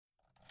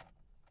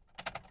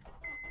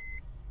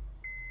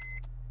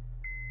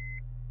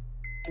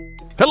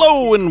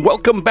Hello and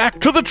welcome back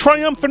to the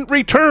triumphant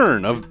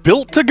return of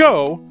Built to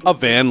Go, a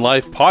van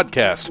life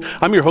podcast.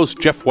 I'm your host,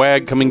 Jeff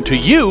Wagg, coming to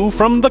you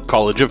from the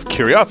College of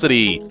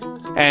Curiosity.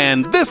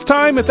 And this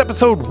time it's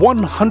episode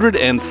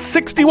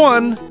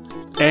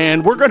 161,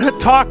 and we're going to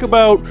talk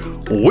about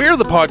where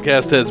the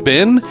podcast has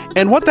been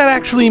and what that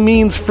actually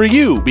means for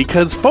you,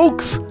 because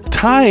folks,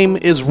 time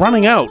is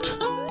running out.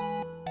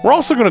 We're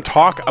also going to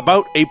talk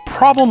about a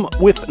problem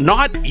with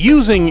not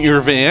using your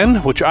van,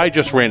 which I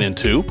just ran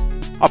into,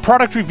 a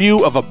product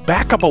review of a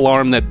backup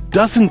alarm that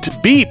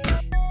doesn't beep,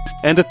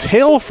 and a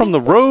tale from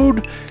the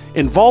road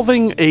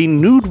involving a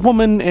nude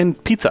woman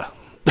and pizza.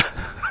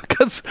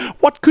 Because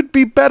what could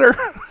be better?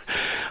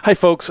 Hi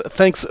folks,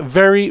 thanks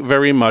very,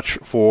 very much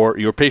for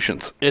your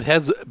patience. It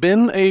has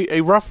been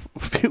a rough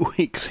few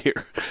weeks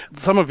here.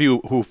 Some of you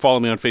who follow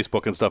me on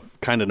Facebook and stuff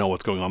kind of know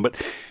what's going on,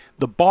 but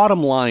the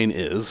bottom line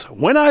is,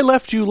 when I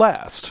left you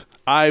last,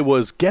 I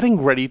was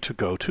getting ready to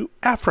go to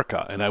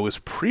Africa, and I was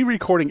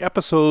pre-recording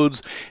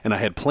episodes, and I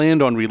had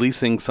planned on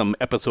releasing some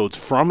episodes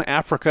from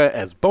Africa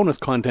as bonus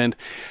content,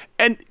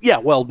 and yeah,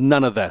 well,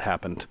 none of that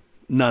happened.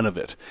 None of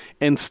it.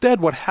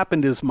 Instead, what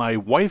happened is my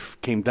wife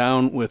came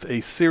down with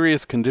a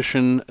serious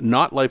condition,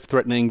 not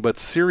life-threatening, but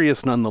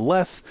serious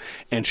nonetheless,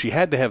 and she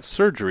had to have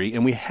surgery,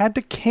 and we had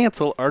to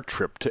cancel our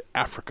trip to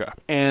Africa.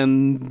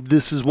 And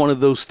this is one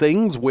of those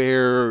things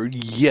where,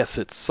 yes,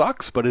 it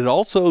sucks, but it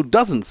also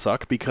doesn't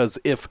suck, because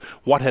if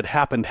what had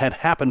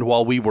happened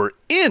while we were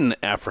in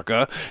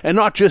Africa, and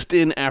not just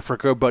in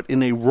Africa, but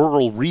in a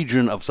rural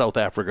region of South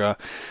Africa,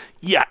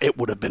 yeah, it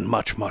would have been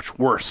much, much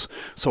worse.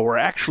 So we're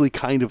actually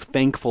kind of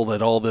thankful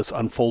that all this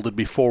unfolded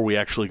before we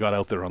actually got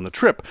out there on the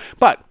trip.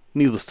 But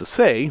needless to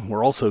say,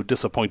 we're also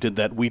disappointed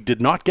that we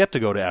did not get to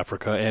go to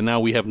Africa, and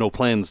now we have no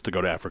plans to go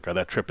to Africa.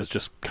 That trip is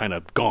just kind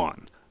of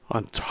gone.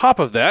 On top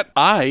of that,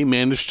 I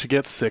managed to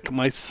get sick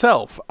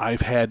myself.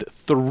 I've had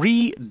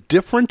 3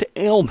 different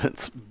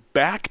ailments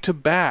back to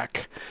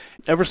back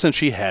ever since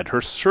she had her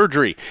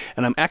surgery.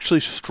 And I'm actually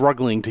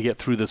struggling to get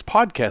through this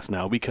podcast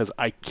now because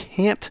I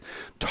can't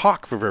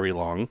talk for very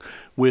long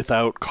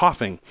without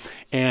coughing.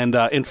 And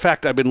in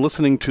fact, I've been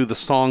listening to the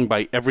song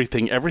by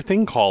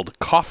Everything called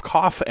Cough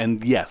Cough,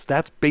 and yes,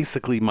 that's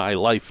basically my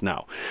life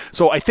now.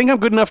 So I think I'm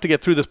good enough to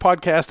get through this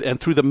podcast, and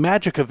through the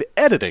magic of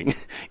editing,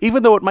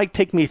 even though it might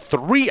take me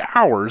 3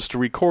 hours to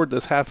record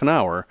this half an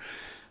hour,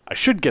 I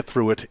should get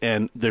through it,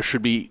 and there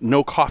should be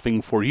no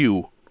coughing for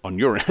you on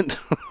your end.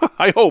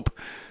 I hope.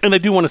 And I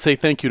do want to say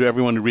thank you to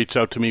everyone who reached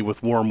out to me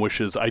with warm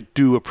wishes. I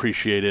do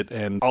appreciate it.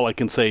 And all I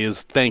can say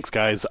is thanks,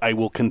 guys. I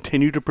will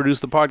continue to produce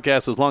the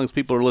podcast as long as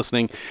people are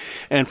listening.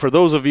 And for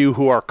those of you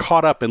who are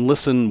caught up and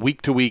listen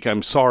week to week,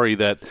 I'm sorry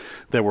that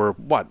there were,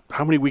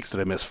 how many weeks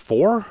did I miss?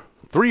 4?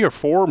 3 or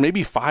 4,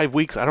 maybe 5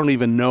 weeks. I don't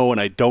even know. And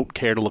I don't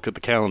care to look at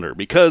the calendar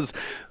because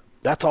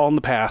that's all in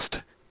the past.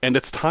 And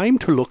it's time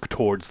to look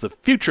towards the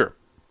future.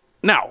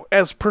 Now,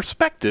 as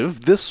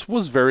perspective, this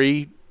was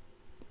very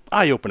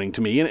eye-opening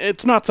to me, and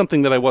it's not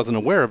something that I wasn't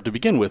aware of to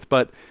begin with,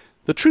 but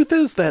the truth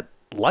is that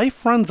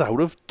life runs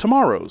out of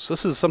tomorrows.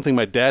 This is something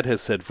my dad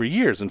has said for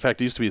years. In fact,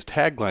 it used to be his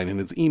tagline in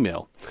his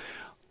email.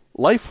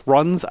 Life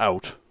runs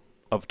out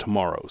of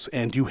tomorrows,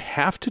 and you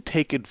have to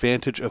take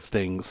advantage of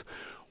things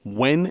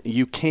when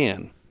you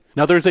can.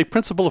 Now, there's a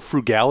principle of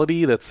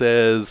frugality that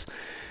says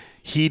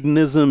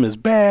hedonism is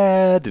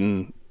bad,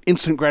 and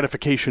instant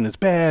gratification is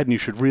bad, and you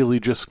should really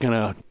just kind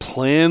of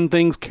plan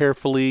things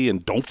carefully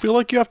and don't feel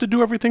like you have to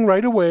do everything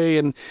right away.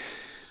 And,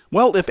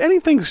 well, if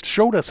anything's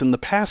showed us in the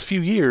past few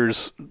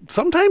years,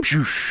 sometimes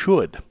you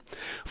should.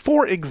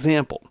 For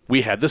example,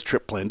 we had this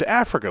trip planned to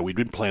Africa. We'd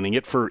been planning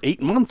it for 8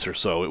 months or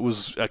so. It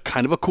was a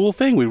kind of a cool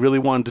thing. We really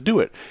wanted to do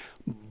it.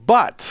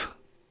 But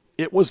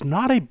it was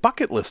not a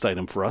bucket list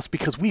item for us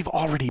because we've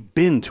already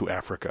been to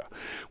Africa.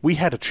 We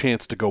had a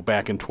chance to go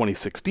back in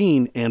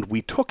 2016, and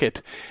we took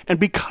it. And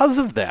because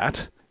of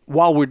that,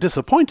 while we're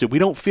disappointed, we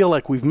don't feel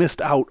like we've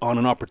missed out on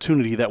an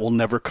opportunity that will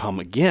never come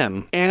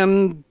again.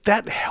 And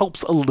that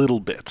helps a little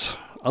bit.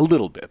 A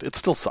little bit. It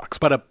still sucks.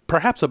 But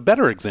perhaps a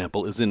better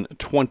example is in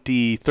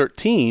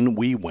 2013,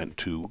 we went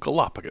to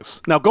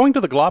Galapagos. Now, going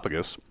to the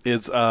Galapagos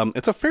is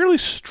it's a fairly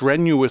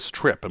strenuous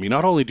trip. I mean,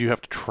 not only do you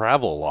have to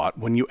travel a lot,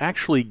 when you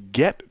actually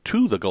get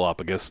to the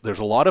Galapagos, there's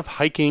a lot of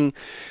hiking.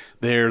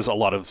 There's a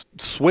lot of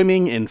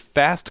swimming in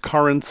fast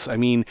currents. I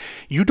mean,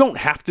 you don't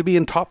have to be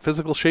in top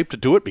physical shape to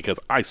do it, because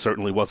I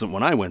certainly wasn't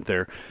when I went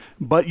there.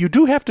 But you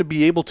do have to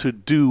be able to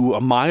do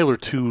a mile or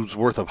two's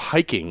worth of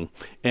hiking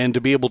and to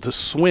be able to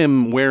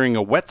swim wearing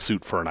a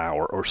wetsuit for an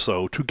hour or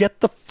so to get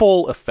the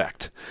full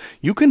effect.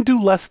 You can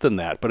do less than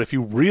that, but if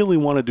you really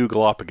want to do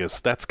Galapagos,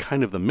 that's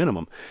kind of the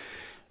minimum.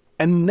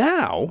 And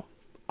now,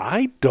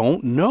 I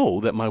don't know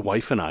that my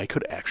wife and I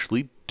could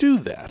actually do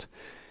that.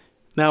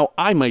 Now,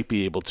 I might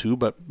be able to,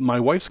 but my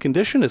wife's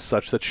condition is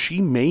such that she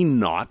may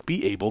not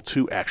be able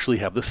to actually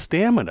have the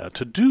stamina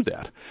to do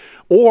that.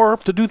 Or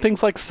to do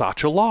things like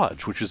Sacha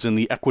Lodge, which is in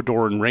the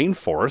Ecuadorian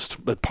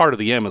rainforest, but part of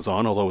the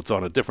Amazon, although it's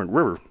on a different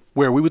river,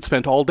 where we would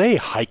spend all day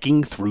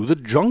hiking through the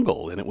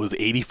jungle, and it was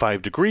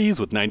 85 degrees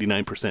with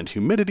 99%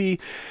 humidity.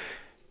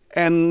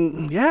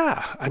 And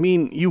yeah, I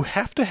mean, you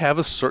have to have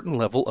a certain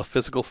level of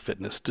physical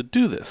fitness to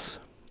do this.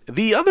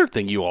 The other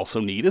thing you also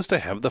need is to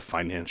have the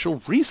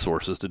financial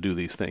resources to do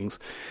these things.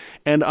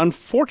 And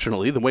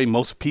unfortunately, the way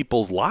most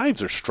people's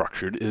lives are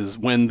structured is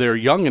when they're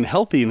young and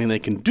healthy and they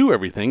can do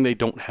everything, they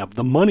don't have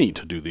the money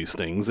to do these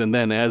things. And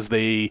then as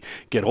they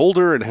get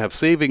older and have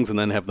savings and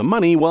then have the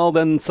money, well,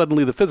 then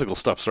suddenly the physical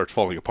stuff starts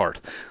falling apart.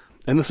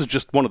 And this is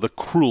just one of the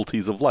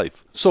cruelties of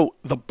life. So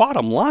the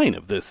bottom line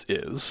of this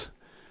is,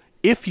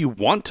 if you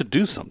want to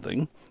do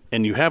something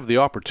and you have the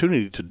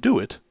opportunity to do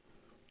it,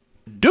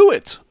 do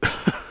it!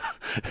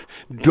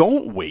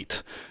 Don't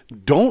wait.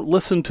 Don't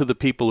listen to the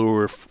people who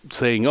are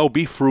saying, oh,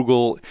 be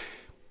frugal.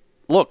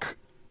 Look,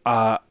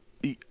 I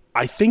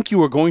think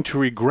you are going to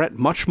regret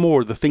much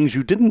more the things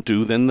you didn't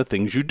do than the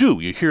things you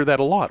do. You hear that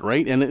a lot,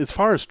 right? And as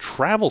far as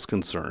travel's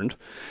concerned,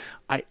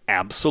 I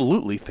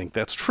absolutely think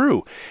that's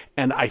true.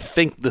 And I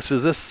think this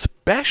is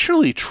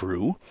especially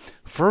true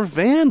for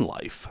van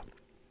life.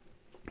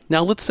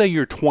 Now, let's say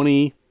you're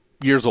 20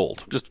 years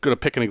old. Just going to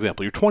pick an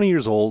example. You're 20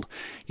 years old.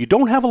 You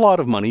don't have a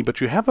lot of money,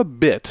 but you have a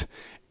bit,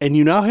 and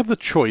you now have the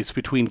choice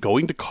between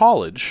going to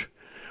college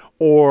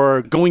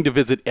or going to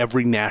visit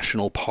every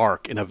national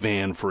park in a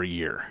van for a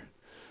year.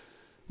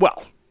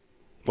 Well,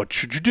 what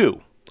should you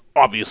do?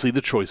 Obviously,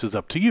 the choice is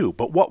up to you,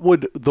 but what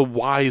would the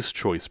wise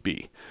choice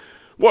be?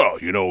 Well,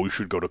 you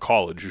should go to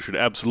college. You should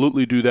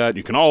absolutely do that.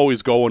 You can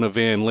always go in a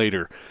van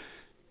later.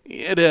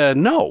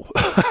 No.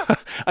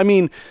 I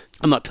mean,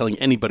 I'm not telling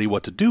anybody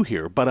what to do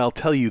here, but I'll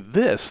tell you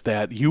this,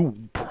 that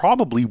you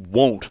probably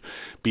won't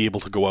be able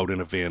to go out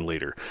in a van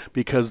later,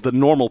 because the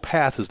normal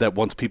path is that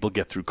once people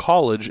get through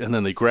college and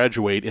then they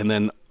graduate, and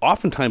then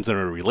oftentimes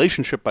they're in a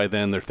relationship by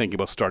then, they're thinking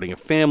about starting a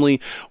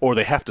family, or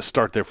they have to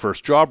start their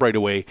first job right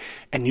away,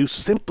 and you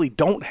simply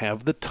don't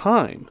have the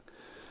time.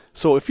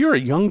 So if you're a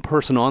young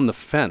person on the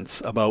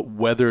fence about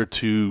whether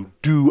to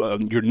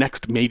do your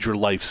next major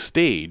life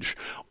stage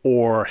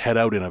or head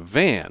out in a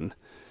van,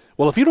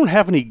 well, if you don't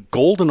have any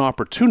golden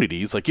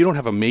opportunities, like you don't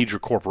have a major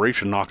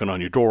corporation knocking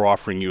on your door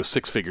offering you a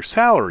six-figure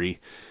salary,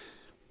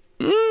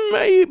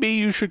 maybe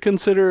you should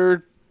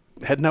consider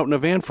heading out in a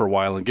van for a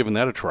while and giving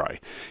that a try.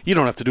 You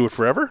don't have to do it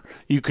forever.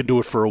 You could do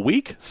it for a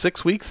week,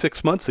 6 weeks,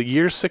 6 months, a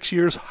year, 6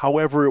 years,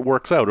 however it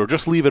works out, or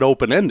just leave it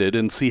open-ended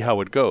and see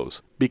how it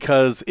goes.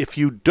 Because if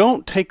you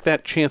don't take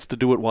that chance to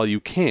do it while you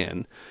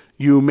can,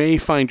 you may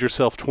find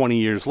yourself 20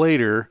 years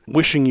later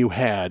wishing you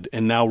had,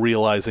 and now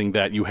realizing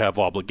that you have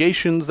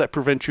obligations that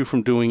prevent you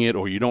from doing it,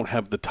 or you don't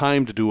have the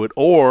time to do it,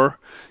 or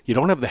you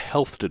don't have the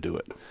health to do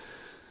it.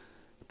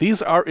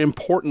 These are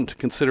important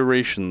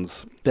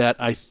considerations that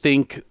I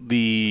think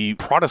the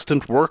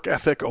Protestant work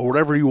ethic, or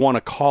whatever you want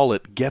to call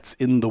it, gets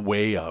in the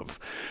way of.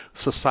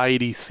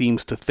 Society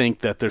seems to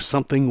think that there's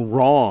something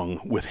wrong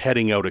with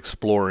heading out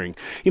exploring.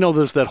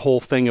 There's that whole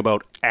thing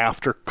about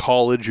after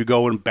college you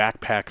go and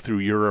backpack through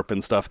Europe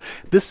and stuff.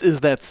 This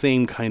is that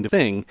same kind of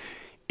thing.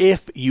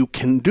 If you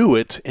can do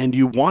it and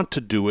you want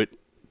to do it,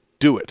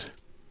 do it.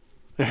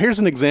 Now here's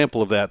an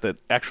example of that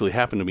actually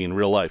happened to me in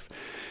real life.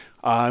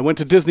 I went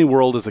to Disney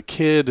World as a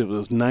kid. It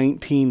was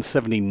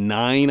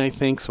 1979, I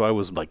think, so I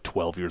was like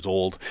 12 years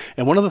old.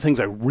 And one of the things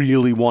I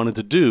really wanted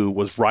to do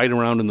was ride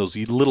around in those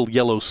little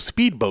yellow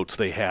speedboats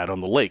they had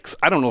on the lakes.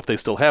 I don't know if they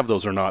still have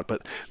those or not,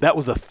 but that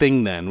was a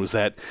thing then, was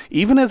that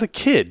even as a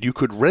kid, you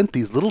could rent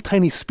these little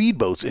tiny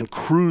speedboats and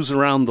cruise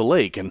around the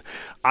lake. And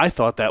I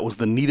thought that was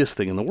the neatest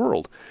thing in the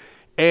world.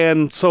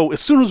 And so as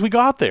soon as we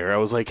got there, I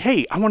was like,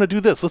 hey, I want to do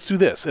this. Let's do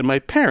this. And my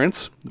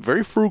parents,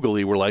 very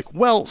frugally, were like,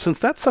 well, since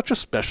that's such a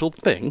special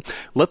thing,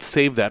 let's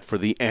save that for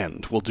the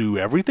end. We'll do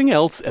everything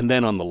else, and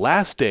then on the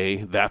last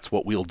day, that's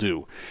what we'll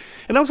do.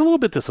 And I was a little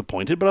bit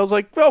disappointed, but I was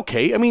like,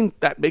 okay,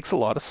 that makes a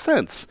lot of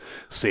sense.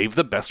 Save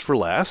the best for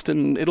last,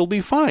 and it'll be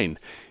fine.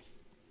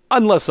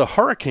 Unless a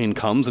hurricane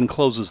comes and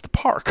closes the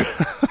park.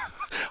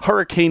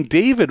 Hurricane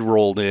David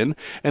rolled in,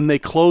 and they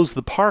closed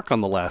the park on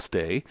the last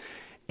day.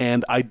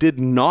 And I did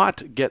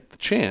not get the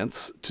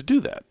chance to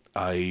do that.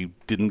 I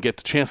didn't get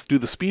the chance to do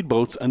the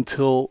speedboats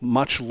until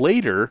much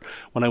later,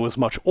 when I was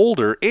much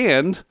older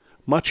and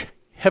much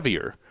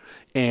heavier.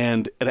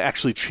 And it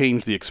actually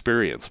changed the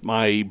experience.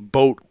 My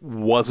boat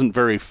wasn't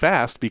very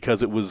fast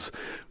because it was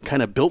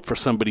kind of built for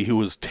somebody who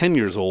was 10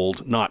 years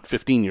old, not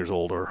 15 years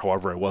old, or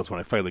however I was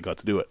when I finally got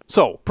to do it.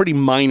 So, pretty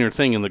minor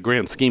thing in the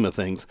grand scheme of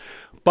things.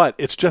 But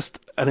it's just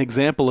an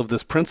example of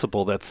this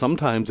principle that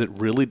sometimes it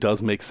really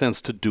does make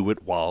sense to do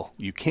it while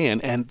you can.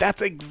 And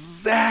that's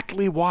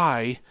exactly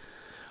why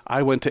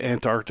I went to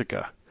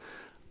Antarctica.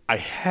 I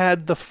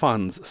had the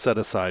funds set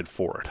aside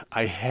for it.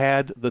 I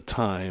had the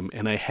time,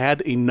 and I had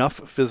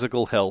enough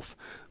physical health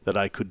that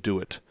I could do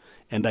it.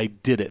 And I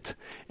did it.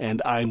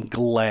 And I'm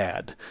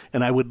glad.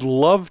 And I would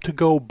love to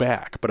go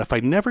back. But if I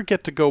never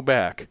get to go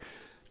back,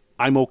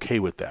 I'm okay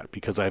with that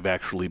because I've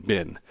actually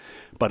been.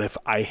 But if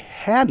I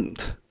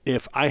hadn't,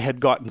 if I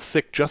had gotten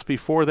sick just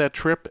before that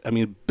trip,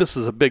 this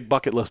is a big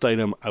bucket list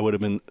item, I would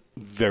have been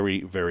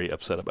very, very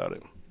upset about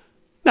it.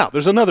 Now,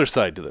 there's another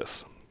side to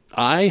this.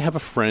 I have a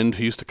friend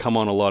who used to come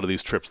on a lot of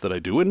these trips that I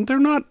do, and they're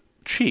not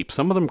cheap.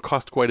 Some of them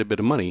cost quite a bit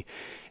of money.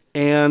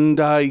 And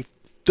I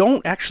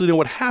don't actually know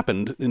what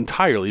happened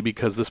entirely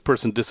because this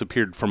person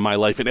disappeared from my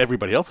life and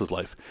everybody else's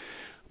life.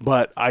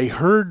 But I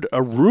heard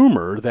a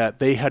rumor that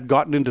they had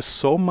gotten into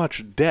so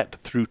much debt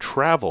through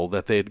travel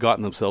that they had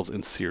gotten themselves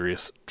in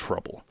serious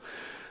trouble.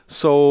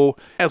 So,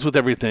 as with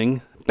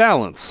everything,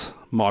 balance,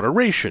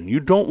 moderation. You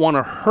don't want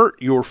to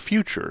hurt your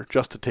future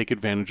just to take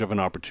advantage of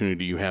an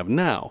opportunity you have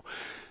now.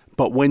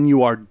 But when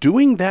you are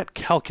doing that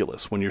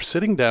calculus, when you're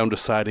sitting down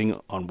deciding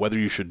on whether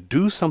you should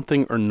do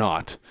something or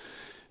not,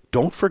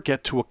 don't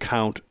forget to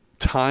account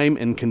time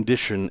and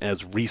condition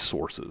as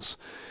resources.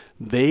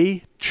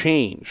 They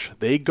change,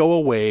 they go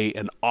away,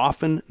 and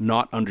often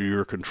not under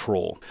your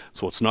control.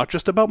 So it's not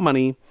just about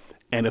money,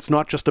 and it's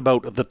not just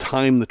about the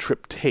time the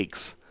trip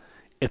takes.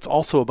 It's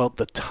also about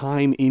the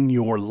time in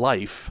your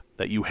life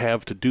that you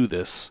have to do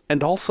this.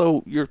 And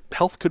also, your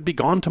health could be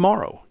gone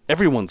tomorrow.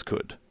 Everyone's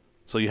could.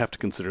 So you have to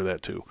consider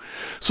that too.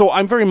 So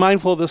I'm very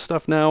mindful of this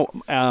stuff now.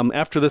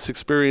 After this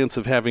experience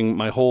of having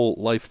my whole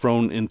life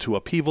thrown into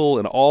upheaval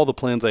and all the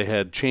plans I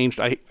had changed,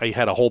 I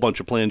had a whole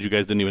bunch of plans you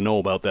guys didn't even know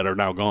about that are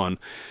now gone.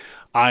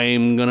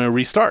 I'm going to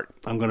restart.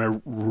 I'm going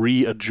to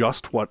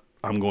readjust what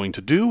I'm going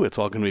to do. It's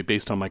all going to be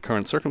based on my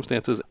current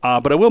circumstances.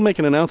 But I will make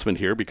an announcement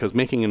here because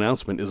making an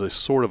announcement is a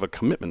sort of a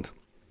commitment.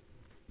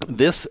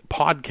 This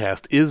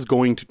podcast is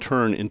going to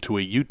turn into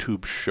a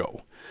YouTube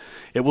show.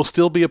 It will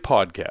still be a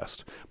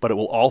podcast, but it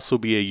will also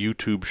be a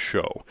YouTube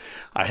show.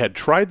 I had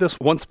tried this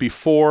once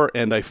before,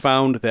 and I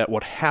found that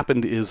what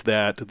happened is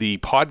that the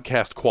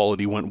podcast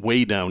quality went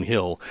way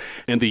downhill,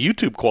 and the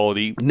YouTube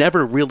quality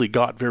never really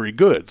got very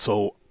good.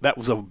 So that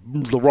was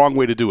the wrong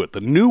way to do it.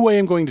 The new way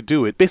I'm going to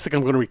do it, basically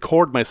I'm going to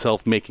record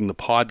myself making the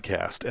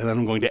podcast, and then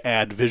I'm going to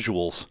add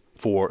visuals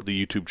for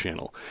the YouTube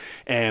channel.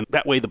 And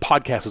that way the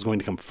podcast is going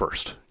to come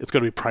first. It's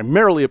going to be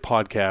primarily a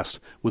podcast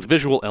with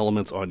visual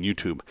elements on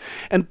YouTube.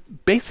 And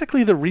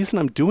basically the reason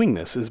I'm doing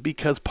this is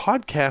because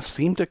podcasts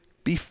seem to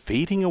be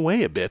fading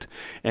away a bit,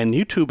 and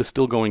YouTube is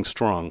still going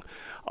strong.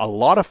 A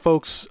lot of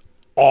folks,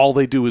 all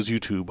they do is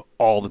YouTube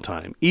all the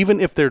time. Even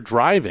if they're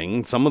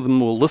driving, some of them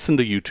will listen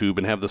to YouTube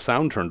and have the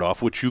sound turned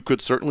off, which you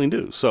could certainly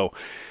do. So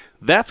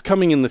that's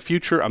coming in the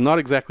future. I'm not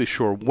exactly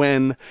sure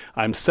when.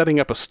 I'm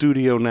setting up a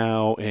studio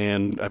now,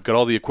 and I've got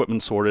all the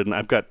equipment sorted, and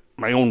I've got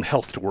my own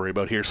health to worry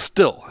about here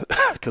still,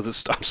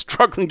 because I'm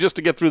struggling just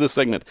to get through this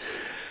segment.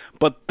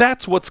 But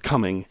that's what's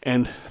coming,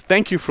 and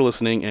thank you for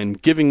listening and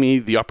giving me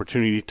the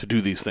opportunity to do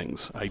these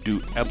things. I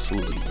do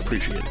absolutely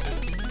appreciate it.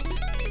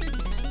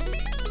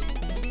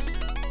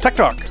 Tech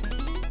Talk.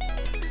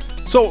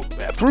 So,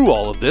 through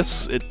all of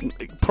this, it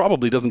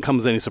probably doesn't come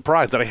as any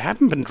surprise that I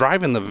haven't been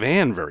driving the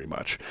van very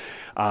much.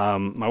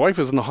 My wife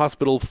was in the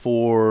hospital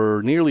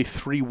for nearly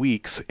 3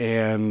 weeks,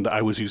 and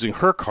I was using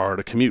her car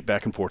to commute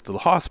back and forth to the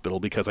hospital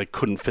because I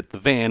couldn't fit the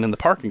van in the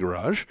parking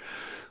garage.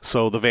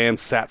 So the van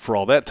sat for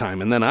all that time,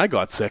 and then I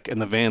got sick,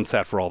 and the van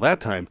sat for all that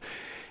time.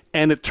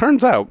 And it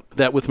turns out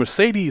that with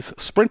Mercedes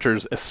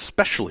Sprinters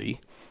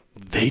especially,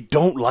 they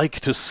don't like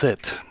to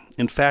sit.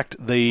 In fact,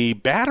 the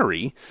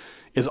battery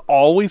is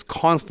always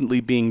constantly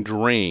being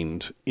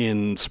drained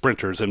in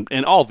Sprinters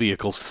and all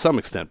vehicles to some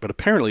extent, but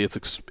apparently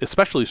it's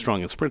especially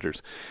strong in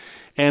Sprinters.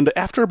 And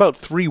after about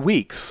 3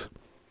 weeks,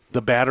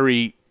 the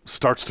battery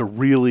starts to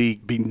really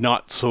be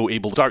not so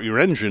able to start your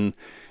engine,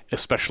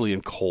 especially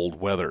in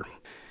cold weather.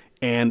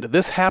 And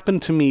this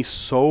happened to me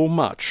so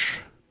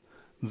much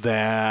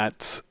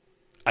that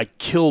I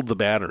killed the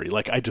battery.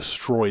 Like, I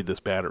destroyed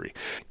this battery.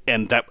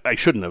 And that I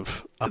shouldn't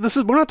have.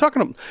 We're not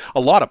talking a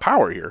lot of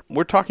power here.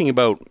 We're talking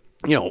about,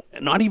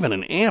 not even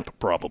an amp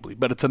probably,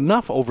 but it's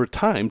enough over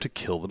time to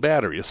kill the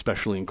battery,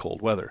 especially in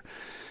cold weather.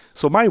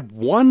 So my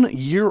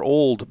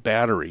 1-year-old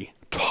battery,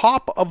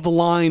 top of the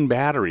line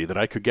battery that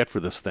I could get for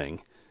this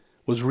thing,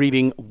 was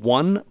reading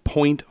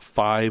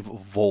 1.5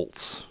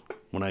 volts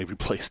when I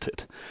replaced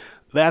it.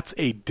 That's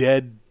a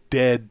dead,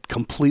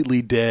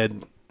 completely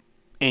dead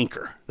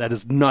anchor. That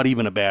is not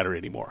even a battery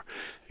anymore.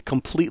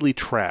 Completely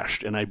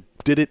trashed, and I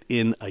did it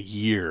in a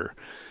year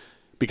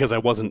because I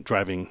wasn't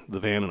driving the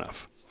van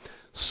enough.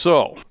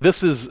 So,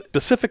 this is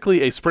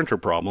specifically a Sprinter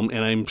problem,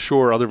 and I'm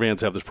sure other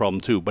vans have this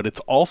problem too, but it's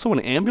also an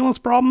ambulance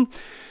problem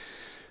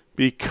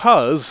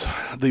because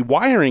the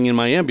wiring in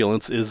my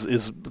ambulance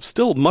is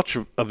still, much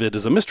of it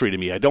is a mystery to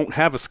me. I don't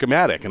have a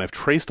schematic, and I've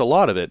traced a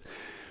lot of it,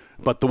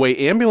 but the way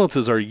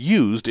ambulances are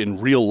used in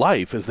real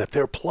life is that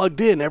they're plugged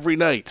in every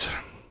night.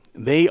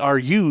 They are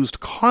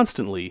used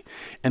constantly,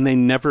 and they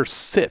never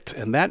sit.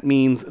 And that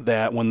means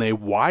that when they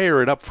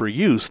wire it up for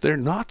use, they're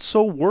not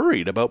so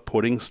worried about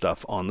putting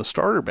stuff on the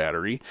starter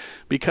battery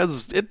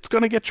because it's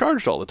going to get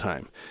charged all the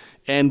time.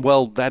 And,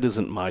 well, that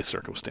isn't my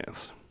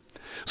circumstance.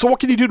 So what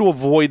can you do to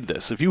avoid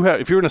this? If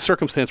you're in a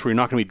circumstance where you're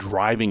not going to be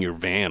driving your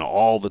van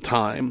all the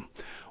time,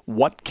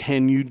 what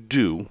can you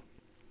do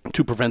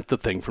to prevent the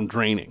thing from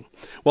draining?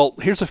 Well,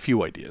 here's a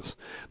few ideas.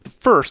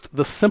 First,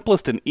 the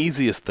simplest and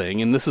easiest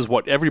thing, and this is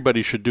what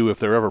everybody should do if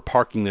they're ever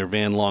parking their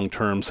van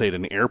long-term, say at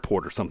an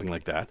airport or something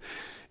like that,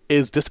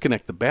 is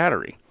disconnect the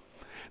battery.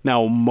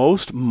 Now,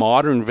 most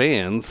modern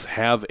vans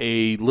have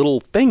a little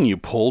thing you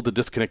pull to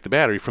disconnect the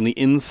battery from the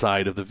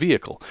inside of the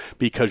vehicle,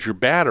 because your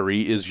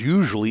battery is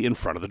usually in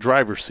front of the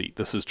driver's seat.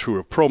 This is true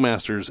of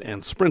ProMasters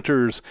and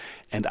Sprinters,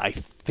 and I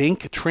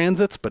think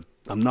Transits, but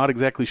I'm not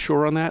exactly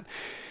sure on that.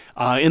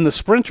 In the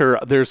Sprinter,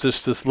 there's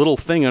this little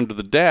thing under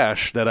the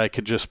dash that I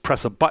could just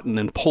press a button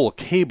and pull a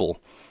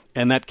cable,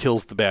 and that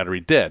kills the battery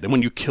dead. And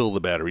when you kill the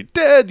battery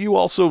dead, you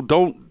also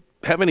don't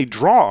have any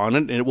draw on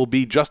it, and it will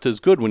be just as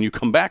good when you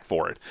come back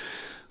for it.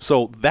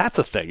 So that's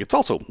a thing. It's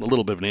also a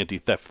little bit of an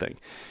anti-theft thing.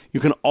 You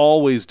can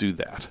always do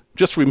that.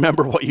 Just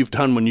remember what you've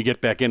done when you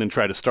get back in and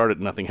try to start it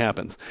and nothing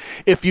happens.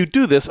 If you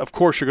do this, of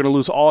course, you're going to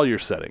lose all your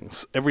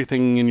settings.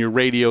 Everything in your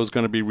radio is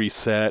going to be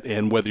reset,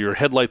 and whether your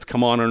headlights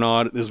come on or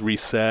not is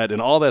reset,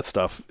 and all that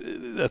stuff.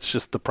 That's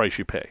just the price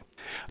you pay.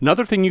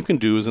 Another thing you can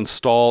do is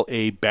install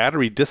a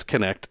battery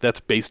disconnect that's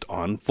based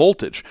on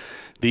voltage.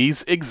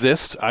 These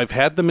exist. I've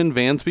had them in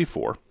vans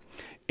before.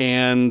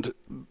 And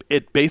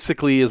it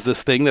basically is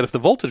this thing that if the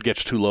voltage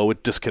gets too low,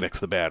 it disconnects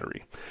the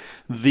battery.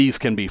 These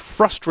can be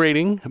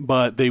frustrating,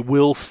 but they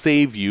will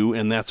save you,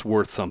 and that's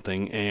worth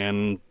something.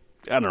 And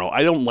I don't know,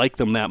 I don't like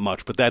them that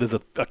much, but that is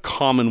a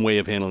common way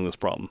of handling this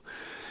problem.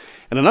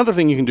 And another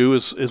thing you can do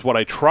is what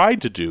I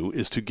tried to do,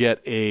 is to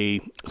get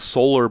a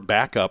solar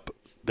backup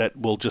that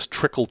will just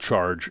trickle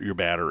charge your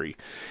battery.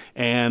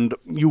 And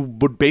you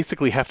would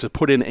basically have to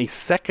put in a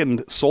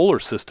second solar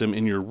system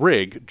in your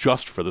rig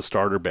just for the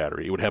starter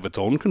battery. It would have its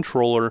own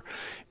controller,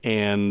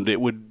 and it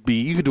would be,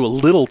 you could do a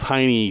little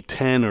tiny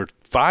 10 or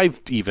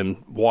 5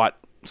 even watt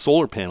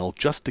solar panel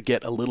just to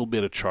get a little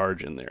bit of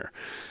charge in there.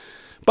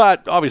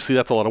 But obviously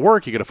that's a lot of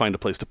work. You got to find a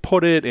place to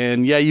put it,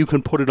 and yeah, you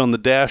can put it on the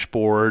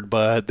dashboard,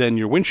 but then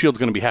your windshield's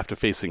going to be have to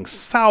facing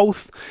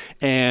south,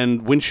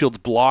 and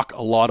windshields block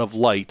a lot of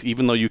light.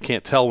 Even though you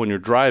can't tell when you're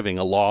driving,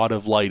 a lot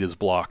of light is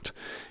blocked,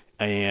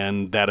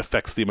 and that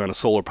affects the amount of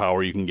solar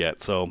power you can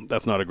get. So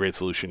that's not a great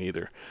solution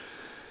either.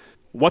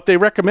 What they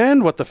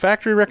recommend, what the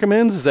factory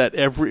recommends, is that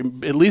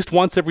at least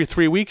once every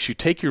 3 weeks, you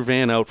take your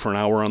van out for an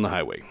hour on the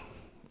highway.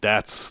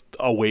 That's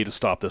a way to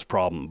stop this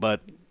problem,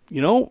 but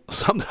you know,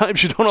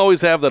 sometimes you don't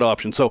always have that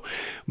option. So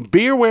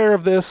be aware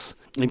of this,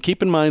 and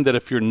keep in mind that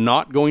if you're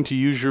not going to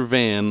use your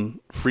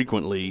van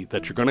frequently,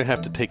 that you're going to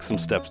have to take some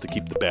steps to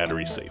keep the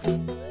battery safe.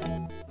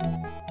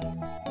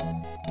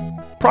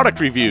 Product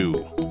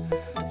review.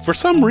 For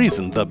some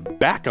reason, the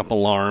backup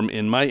alarm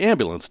in my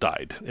ambulance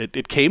died.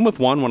 It came with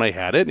one when I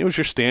had it. It was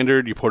your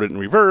standard. You put it in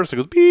reverse. It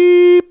goes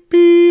beep,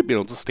 beep. You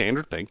know, it's a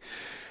standard thing.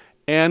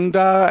 And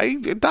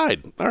it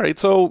died. All right,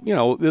 so, you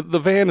know, the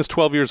van is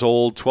 12 years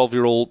old, 12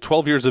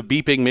 years of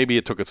beeping. Maybe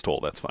it took its toll.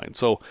 That's fine.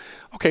 So,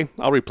 okay,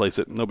 I'll replace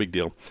it. No big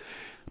deal.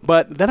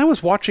 But then I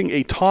was watching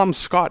a Tom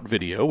Scott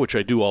video, which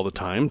I do all the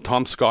time.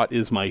 Tom Scott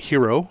is my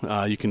hero.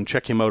 You can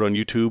check him out on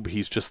YouTube.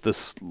 He's just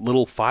this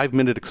little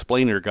 5-minute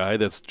explainer guy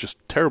that's just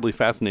terribly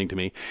fascinating to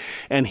me.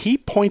 And he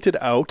pointed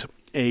out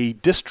a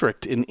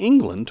district in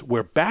England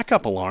where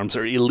backup alarms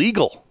are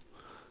illegal.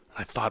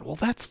 I thought, well,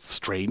 that's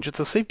strange. It's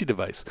a safety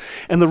device.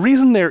 And the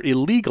reason they're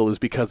illegal is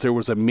because there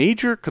was a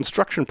major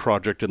construction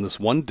project in this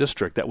one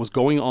district that was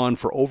going on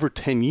for over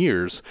 10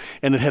 years,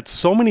 and it had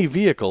so many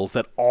vehicles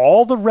that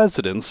all the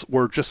residents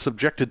were just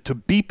subjected to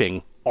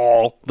beeping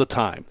all the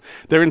time.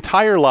 Their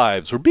entire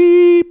lives were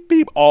beep,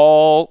 beep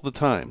all the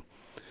time.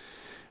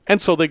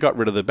 And so they got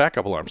rid of the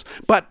backup alarms.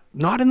 But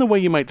not in the way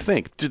you might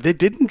think. They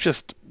didn't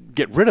just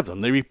get rid of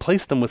them. They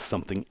replaced them with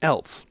something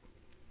else.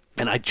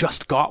 And I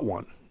just got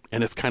one.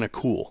 And it's kind of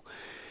cool.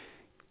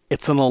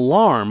 It's an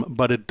alarm,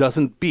 but it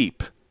doesn't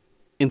beep.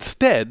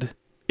 Instead,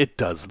 it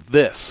does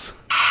this.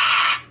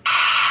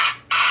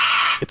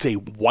 It's a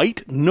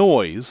white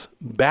noise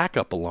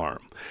backup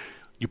alarm.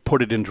 You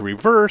put it into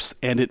reverse,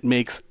 and it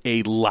makes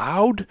a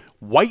loud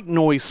white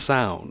noise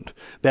sound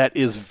that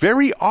is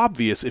very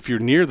obvious if you're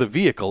near the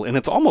vehicle, and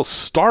it's almost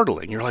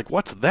startling. You're like,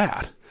 what's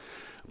that?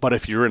 But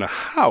if you're in a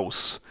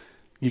house,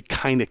 you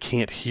kind of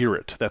can't hear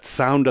it. That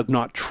sound does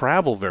not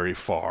travel very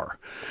far.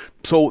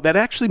 So that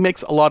actually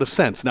makes a lot of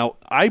sense. Now,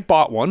 I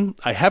bought one.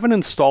 I haven't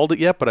installed it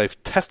yet, but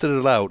I've tested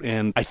it out,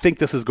 and I think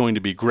this is going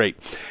to be great.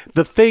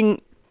 The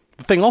thing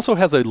also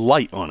has a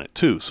light on it,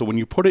 too. So when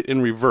you put it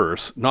in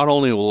reverse, not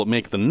only will it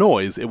make the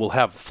noise, it will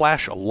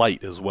flash a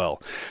light as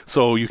well.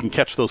 So you can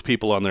catch those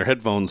people on their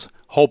headphones,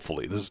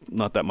 hopefully. There's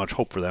not that much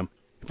hope for them.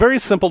 Very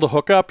simple to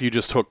hook up. You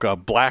just hook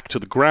black to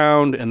the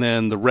ground, and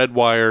then the red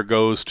wire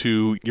goes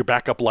to your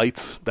backup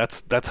lights.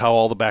 That's how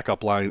all the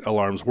backup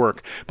alarms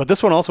work. But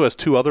this one also has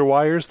 2 other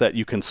wires that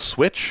you can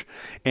switch,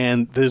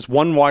 and there's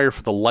one wire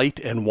for the light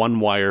and one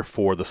wire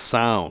for the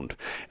sound.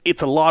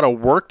 It's a lot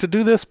of work to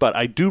do this, but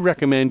I do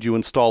recommend you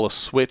install a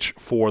switch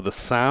for the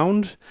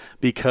sound,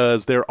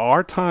 because there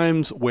are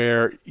times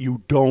where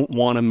you don't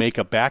want to make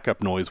a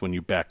backup noise when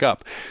you back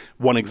up.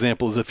 One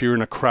example is if you're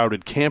in a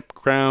crowded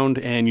campground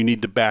and you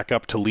need to back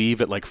up to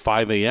leave at like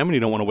 5 a.m. and you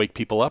don't want to wake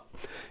people up,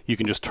 you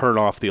can just turn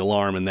off the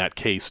alarm in that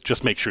case.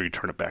 Just make sure you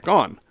turn it back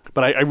on.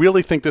 But I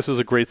really think this is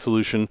a great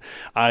solution.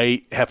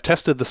 I have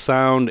tested the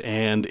sound,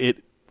 and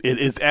it it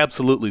is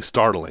absolutely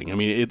startling. I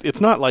mean,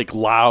 it's not like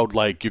loud,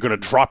 like you're going to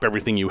drop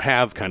everything you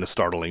have kind of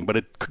startling, but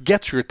it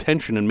gets your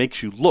attention and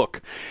makes you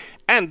look.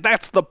 And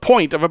that's the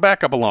point of a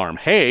backup alarm.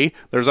 Hey,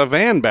 there's a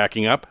van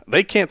backing up.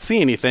 They can't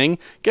see anything.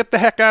 Get the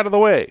heck out of the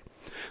way.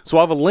 So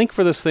I'll have a link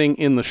for this thing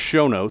in the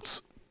show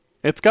notes.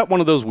 It's got one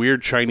of those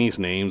weird Chinese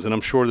names, and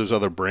I'm sure there's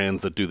other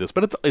brands that do this,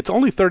 but it's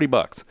only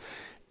 $30.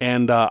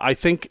 And I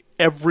think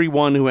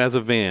everyone who has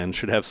a van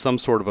should have some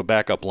sort of a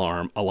backup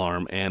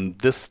alarm, and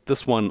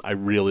this one I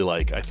really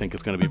like. I think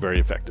it's going to be very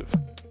effective.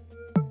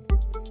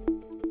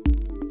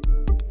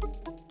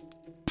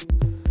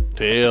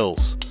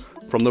 Tales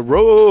from the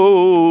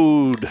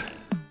road.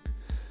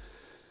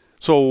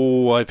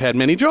 So I've had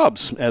many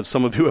jobs, as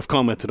some of you have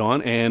commented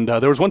on, and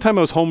there was one time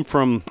I was home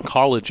from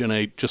college and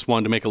I just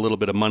wanted to make a little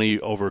bit of money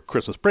over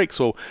Christmas break.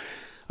 So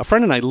a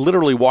friend and I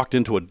literally walked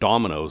into a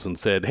Domino's and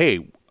said,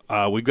 hey,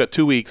 we've got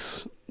 2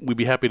 weeks. We'd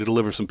be happy to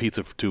deliver some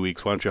pizza for 2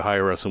 weeks. Why don't you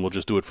hire us and we'll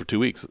just do it for 2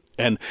 weeks?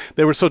 And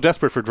they were so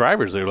desperate for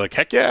drivers. They were like,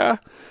 heck yeah.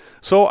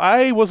 So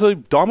I was a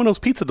Domino's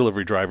pizza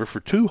delivery driver for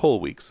 2 whole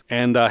weeks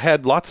and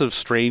had lots of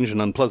strange and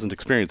unpleasant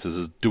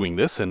experiences doing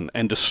this and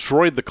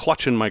destroyed the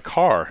clutch in my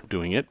car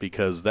doing it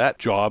because that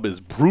job is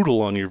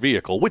brutal on your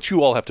vehicle, which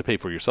you all have to pay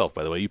for yourself,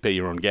 by the way. You pay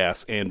your own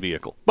gas and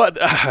vehicle. But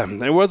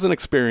there was an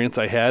experience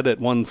I had at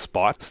one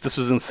spot. This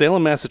was in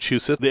Salem,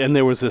 Massachusetts, and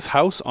there was this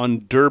house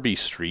on Derby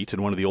Street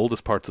in one of the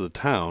oldest parts of the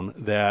town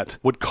that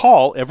would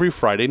call every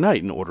Friday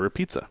night and order a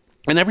pizza.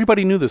 And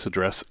everybody knew this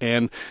address,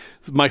 and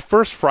my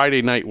first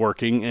Friday night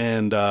working,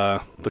 and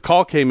the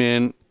call came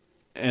in,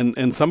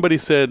 and somebody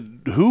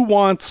said, who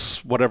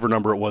wants whatever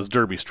number it was,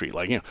 Derby Street,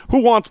 like,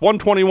 who wants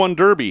 121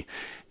 Derby?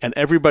 And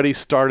everybody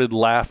started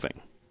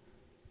laughing.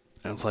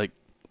 And I was like,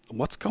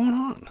 what's going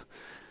on?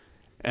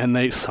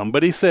 And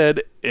somebody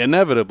said,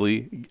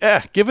 inevitably,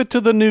 give it to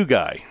the new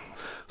guy.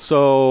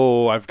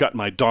 So I've got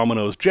my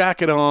Domino's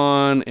jacket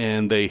on,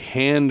 and they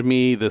hand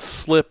me this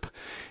slip.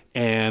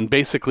 And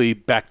basically,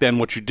 back then,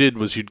 what you did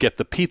was you'd get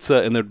the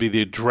pizza, and there'd be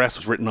the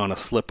address written on a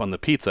slip on the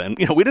pizza. And,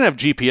 we didn't have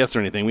GPS or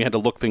anything. We had to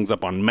look things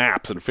up on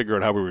maps and figure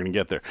out how we were going to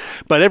get there.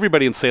 But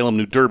everybody in Salem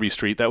knew Derby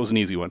Street. That was an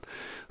easy one.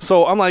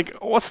 So I'm like,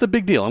 what's the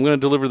big deal? I'm going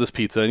to deliver this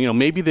pizza. And,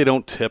 maybe they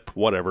don't tip,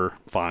 whatever,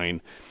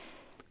 fine.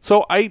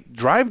 So I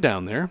drive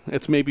down there.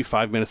 It's maybe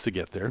 5 minutes to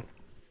get there.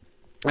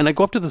 And I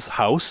go up to this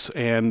house,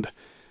 and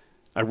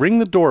I ring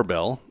the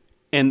doorbell.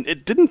 And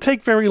it didn't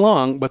take very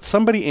long, but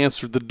somebody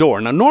answered the door.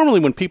 Now, normally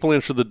when people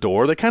answer the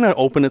door, they kind of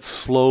open it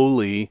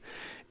slowly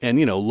and,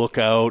 look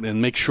out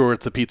and make sure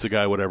it's the pizza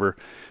guy, whatever.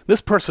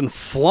 This person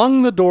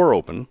flung the door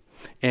open,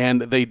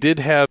 and they did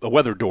have a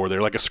weather door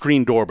there, like a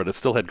screen door, but it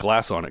still had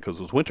glass on it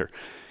because it was winter.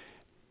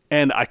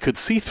 And I could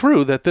see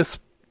through that this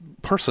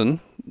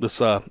person,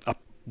 a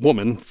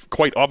woman,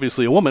 quite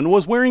obviously a woman,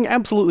 was wearing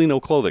absolutely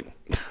no clothing.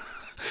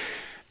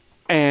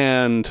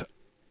 And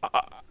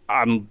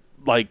I'm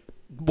like,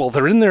 well,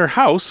 they're in their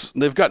house.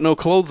 They've got no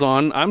clothes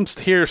on. I'm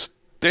here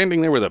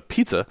standing there with a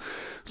pizza.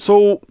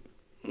 So,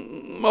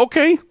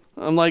 okay.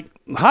 I'm like,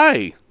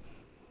 hi,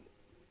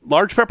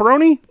 large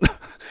pepperoni?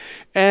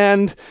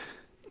 And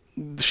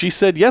she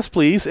said, yes,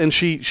 please. And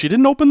she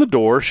didn't open the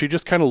door. She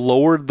just kind of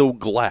lowered the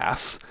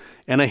glass,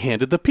 and I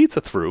handed the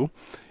pizza through.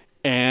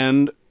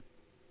 And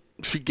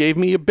she gave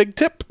me a big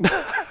tip.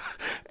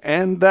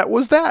 And that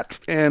was that.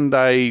 And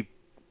I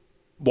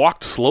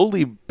walked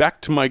slowly back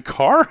to my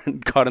car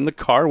and got in the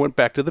car, went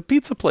back to the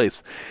pizza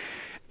place.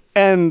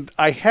 And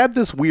I had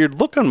this weird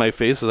look on my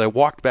face as I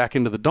walked back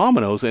into the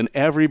Domino's, and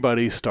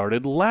everybody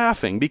started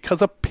laughing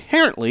because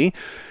apparently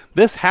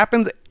this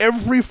happens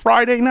every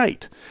Friday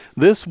night.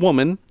 This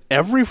woman,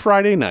 every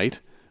Friday night,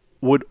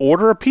 would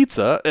order a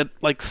pizza at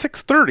like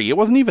 6:30. It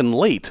wasn't even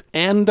late,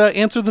 and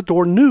answer the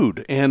door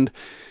nude. And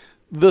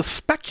the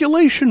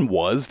speculation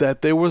was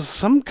that there was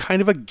some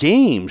kind of a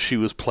game she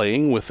was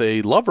playing with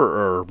a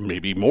lover, or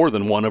maybe more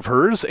than one of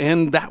hers,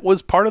 and that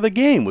was part of the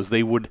game, was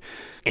they would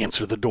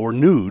answer the door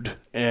nude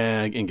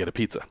and get a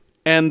pizza.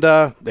 And,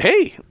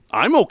 hey,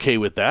 I'm okay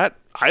with that.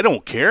 I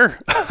don't care.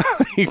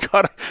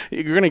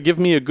 You're going to give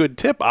me a good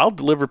tip. I'll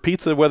deliver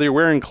pizza whether you're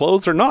wearing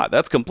clothes or not.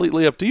 That's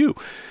completely up to you.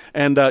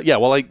 And, I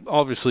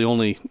obviously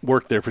only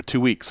worked there for 2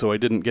 weeks, so I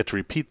didn't get to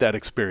repeat that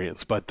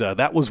experience. But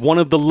that was one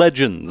of the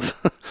legends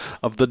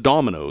of the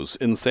Domino's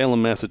in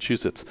Salem,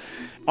 Massachusetts.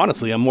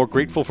 Honestly, I'm more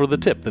grateful for the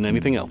tip than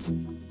anything else.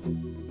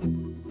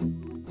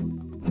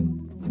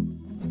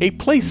 A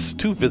place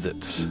to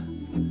visit.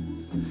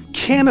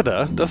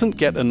 Canada doesn't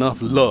get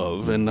enough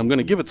love, and I'm going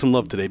to give it some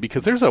love today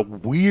because there's a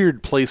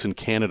weird place in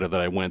Canada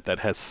that I went that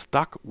has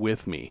stuck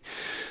with me.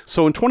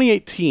 So in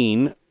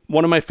 2018,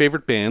 one of my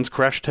favorite bands,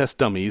 Crash Test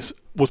Dummies,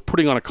 was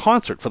putting on a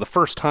concert for the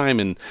first time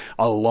in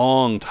a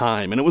long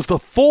time, and it was the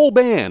full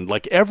band.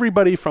 Like,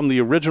 everybody from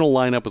the original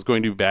lineup was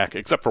going to be back,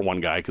 except for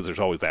one guy, because there's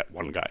always that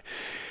one guy.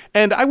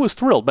 And I was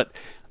thrilled, but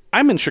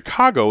I'm in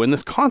Chicago, and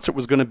this concert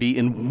was going to be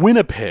in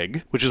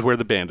Winnipeg, which is where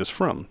the band is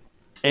from.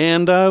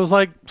 And I was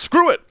like,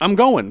 screw it, I'm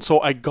going.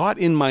 So I got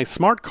in my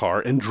smart car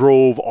and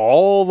drove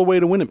all the way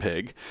to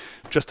Winnipeg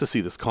just to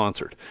see this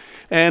concert.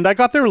 And I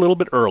got there a little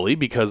bit early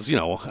because,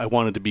 I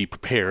wanted to be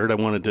prepared. I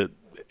wanted to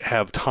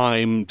have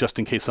time just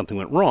in case something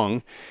went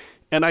wrong.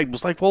 And I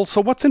was like, well,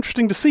 so what's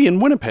interesting to see in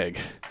Winnipeg?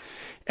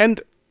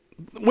 And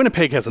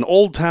Winnipeg has an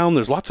old town.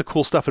 There's lots of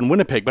cool stuff in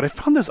Winnipeg, but I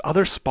found this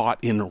other spot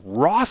in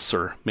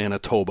Rosser,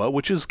 Manitoba,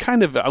 which is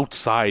kind of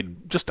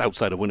just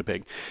outside of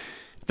Winnipeg,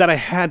 that I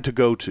had to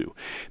go to.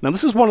 Now,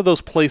 this is one of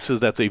those places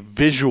that's a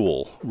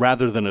visual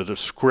rather than a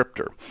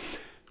descriptor.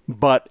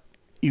 But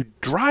you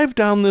drive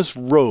down this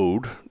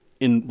road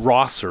in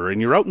Rosser, and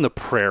you're out in the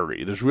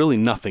prairie. There's really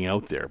nothing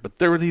out there, but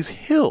there are these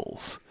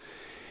hills.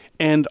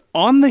 And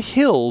on the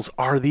hills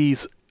are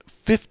these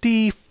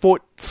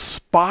 50-foot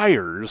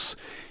spires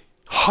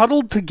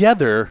huddled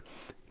together,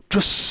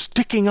 just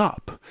sticking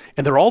up.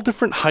 And they're all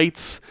different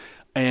heights,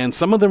 and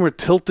some of them are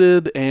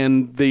tilted,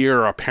 and they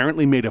are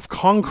apparently made of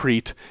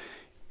concrete,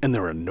 and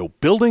there are no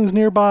buildings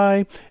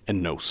nearby,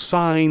 and no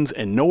signs,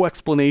 and no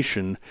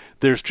explanation.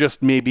 There's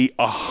just maybe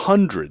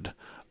 100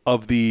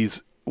 of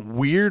these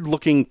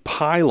weird-looking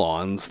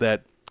pylons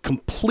that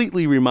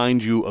completely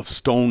remind you of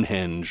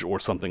Stonehenge or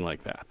something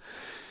like that.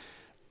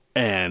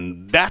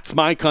 And that's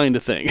my kind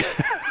of thing.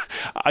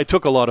 I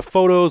took a lot of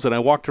photos and I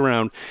walked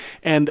around,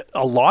 and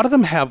a lot of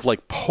them have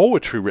like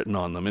poetry written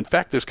on them. In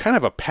fact, there's kind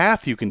of a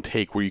path you can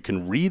take where you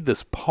can read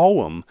this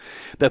poem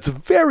that's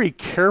very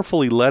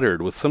carefully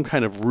lettered with some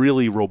kind of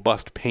really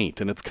robust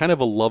paint, and it's kind of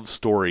a love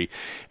story.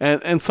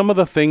 And some of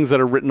the things that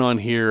are written on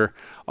here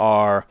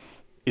are,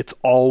 "It's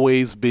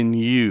always been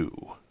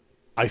you.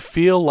 I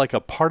feel like a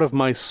part of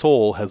my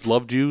soul has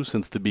loved you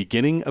since the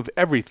beginning of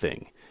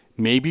everything.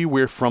 Maybe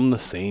we're from the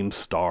same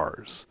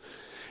stars,"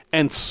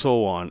 and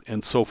so on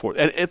and so forth.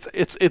 And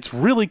it's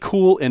really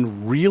cool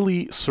and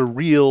really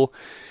surreal,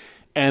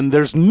 and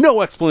there's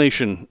no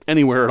explanation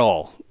anywhere at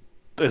all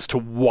as to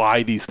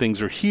why these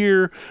things are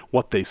here,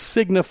 what they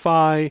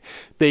signify.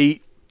 The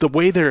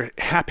way they're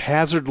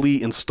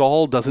haphazardly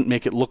installed doesn't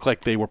make it look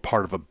like they were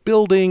part of a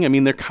building. I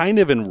mean, they're kind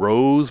of in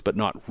rows, but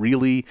not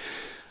really.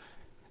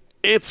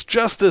 It's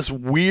just this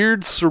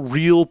weird,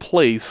 surreal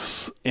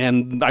place,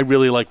 and I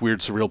really like weird,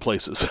 surreal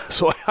places,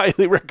 so I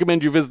highly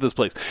recommend you visit this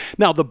place.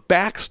 Now, the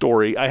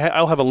backstory,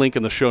 I'll have a link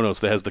in the show notes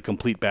that has the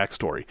complete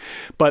backstory,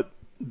 but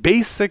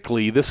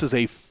basically, this is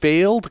a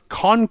failed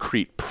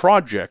concrete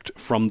project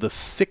from the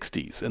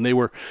 60s, and they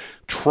were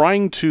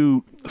trying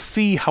to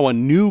see how a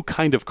new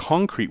kind of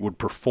concrete would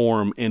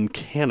perform in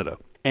Canada.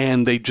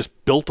 And they just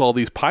built all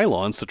these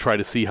pylons to try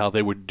to see how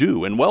they would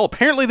do. And, well,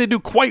 apparently they do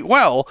quite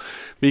well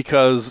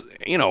because,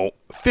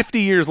 50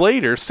 years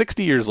later,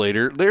 60 years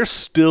later, they're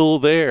still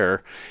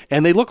there.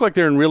 And they look like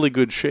they're in really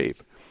good shape.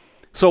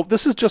 So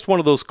this is just one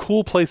of those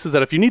cool places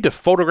that if you need to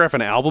photograph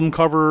an album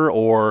cover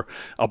or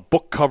a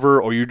book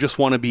cover, or you just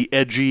want to be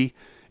edgy,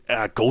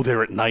 go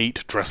there at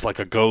night, dress like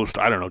a ghost.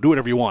 I don't know. Do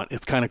whatever you want.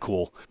 It's kind of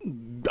cool.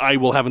 I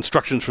will have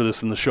instructions for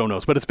this in the show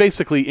notes. But it's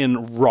basically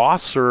in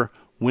Rosser,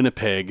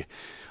 Winnipeg.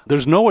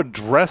 There's no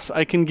address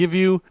I can give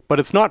you, but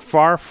it's not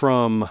far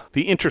from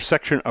the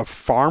intersection of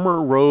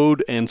Farmer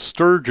Road and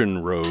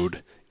Sturgeon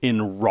Road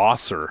in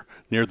Rosser,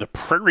 near the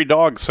Prairie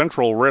Dog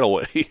Central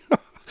Railway.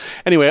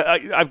 Anyway,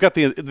 I've got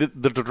the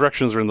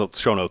directions are in the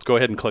show notes. Go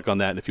ahead and click on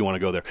that if you want to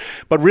go there.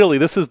 But really,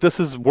 this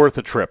is worth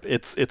a trip.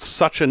 It's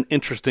such an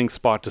interesting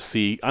spot to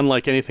see,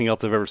 unlike anything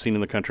else I've ever seen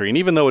in the country. And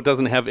even though it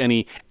doesn't have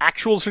any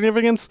actual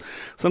significance,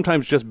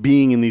 sometimes just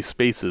being in these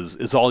spaces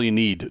is all you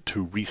need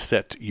to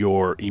reset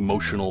your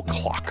emotional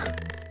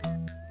clock.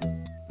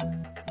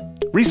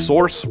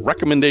 Resource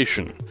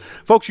recommendation.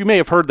 Folks, you may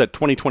have heard that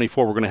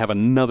 2024 we're going to have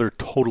another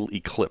total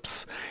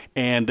eclipse,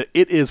 and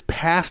it is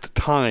past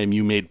time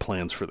you made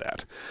plans for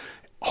that.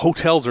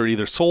 Hotels are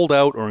either sold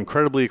out or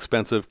incredibly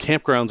expensive,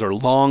 campgrounds are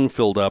long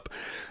filled up,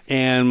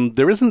 and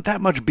there isn't that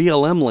much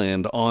BLM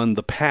land on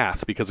the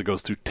path because it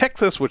goes through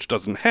Texas, which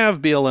doesn't have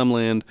BLM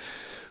land,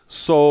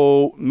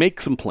 so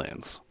make some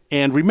plans.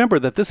 And remember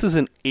that this is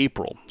in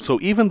April, so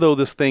even though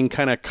this thing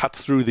kind of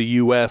cuts through the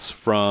U.S.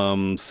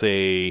 from,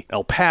 say,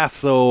 El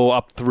Paso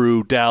up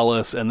through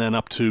Dallas and then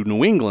up to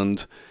New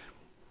England,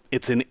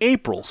 it's in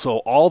April, so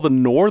all the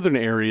northern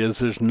areas,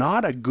 there's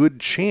not a good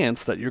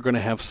chance that you're going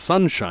to have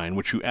sunshine,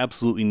 which you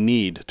absolutely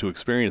need to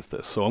experience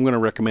this. So I'm going to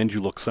recommend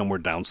you look somewhere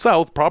down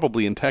south,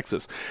 probably in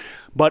Texas.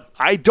 But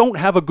I don't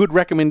have a good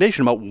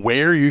recommendation about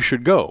where you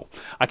should go.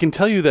 I can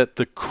tell you that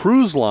the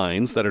cruise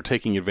lines that are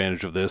taking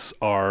advantage of this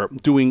are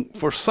doing,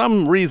 for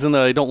some reason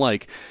that I don't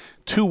like,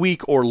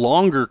 2-week or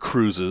longer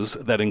cruises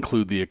that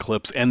include the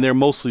eclipse, and they're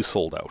mostly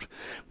sold out.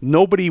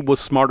 Nobody was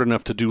smart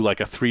enough to do like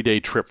a 3-day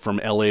trip from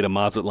LA to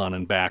Mazatlan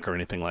and back or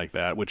anything like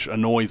that, which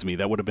annoys me.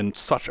 That would have been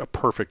such a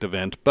perfect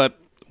event, but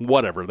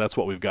whatever, that's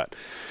what we've got.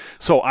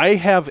 So I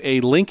have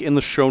a link in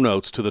the show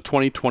notes to the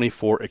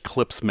 2024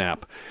 eclipse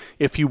map.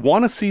 If you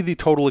want to see the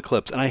total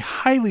eclipse, and I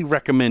highly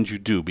recommend you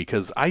do,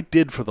 because I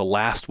did for the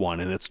last one,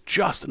 and it's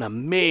just an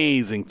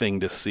amazing thing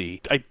to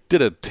see. I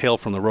did a tale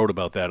from the road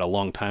about that a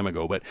long time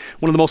ago, but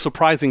one of the most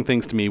surprising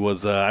things to me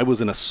was I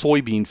was in a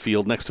soybean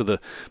field next to the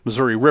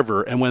Missouri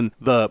River, and when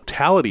the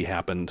totality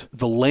happened,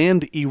 the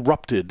land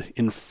erupted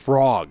in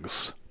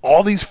frogs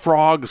all these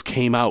frogs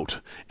came out.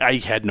 I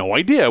had no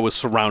idea I was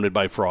surrounded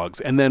by frogs.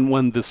 And then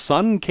when the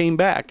sun came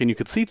back and you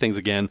could see things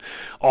again,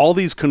 all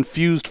these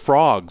confused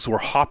frogs were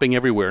hopping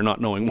everywhere,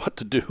 not knowing what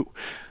to do.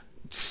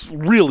 It's a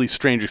really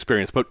strange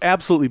experience, but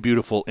absolutely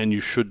beautiful, and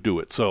you should do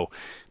it. So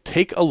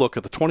take a look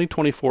at the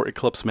 2024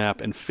 Eclipse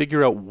map and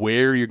figure out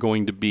where you're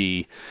going to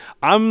be.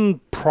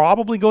 I'm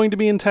probably going to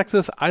be in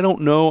Texas. I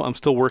don't know. I'm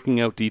still working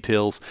out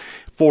details.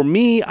 For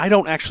me, I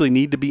don't actually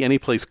need to be any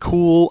place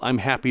cool. I'm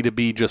happy to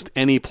be just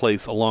any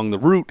place along the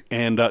route.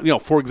 And,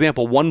 for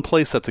example, one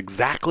place that's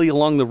exactly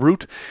along the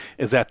route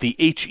is at the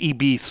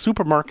H-E-B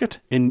supermarket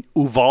in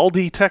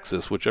Uvalde,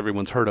 Texas, which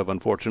everyone's heard of,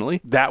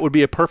 unfortunately. That would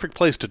be a perfect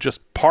place to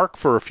just park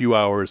for a few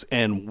hours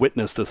and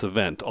witness this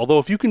event. Although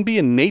if you can be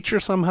in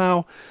nature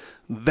somehow,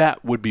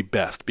 that would be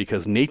best,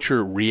 because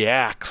nature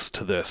reacts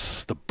to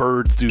this. The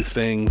birds do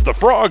things, the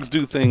frogs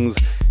do things.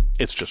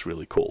 It's just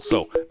really cool.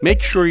 So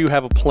make sure you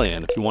have a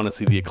plan if you want to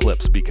see the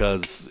eclipse,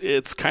 because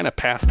it's kind of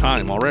past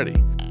time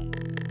already.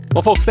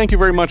 Well, folks, thank you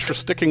very much for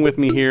sticking with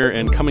me here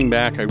and coming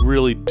back. I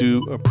really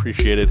do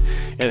appreciate it.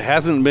 It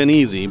hasn't been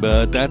easy,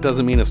 but that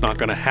doesn't mean it's not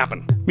going to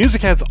happen.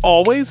 Music, as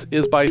always,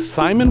 is by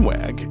Simon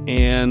Wagg.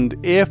 And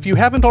if you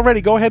haven't already,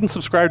 go ahead and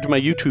subscribe to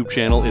my YouTube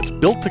channel. It's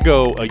Built to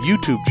Go, a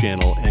YouTube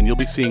channel, and you'll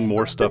be seeing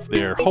more stuff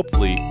there,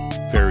 hopefully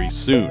very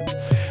soon.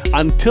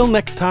 Until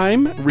next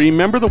time,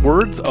 remember the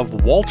words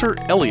of Walter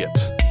Elliott.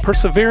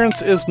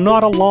 Perseverance is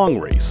not a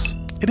long race.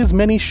 It is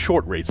many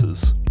short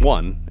races,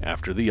 one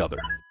after the other.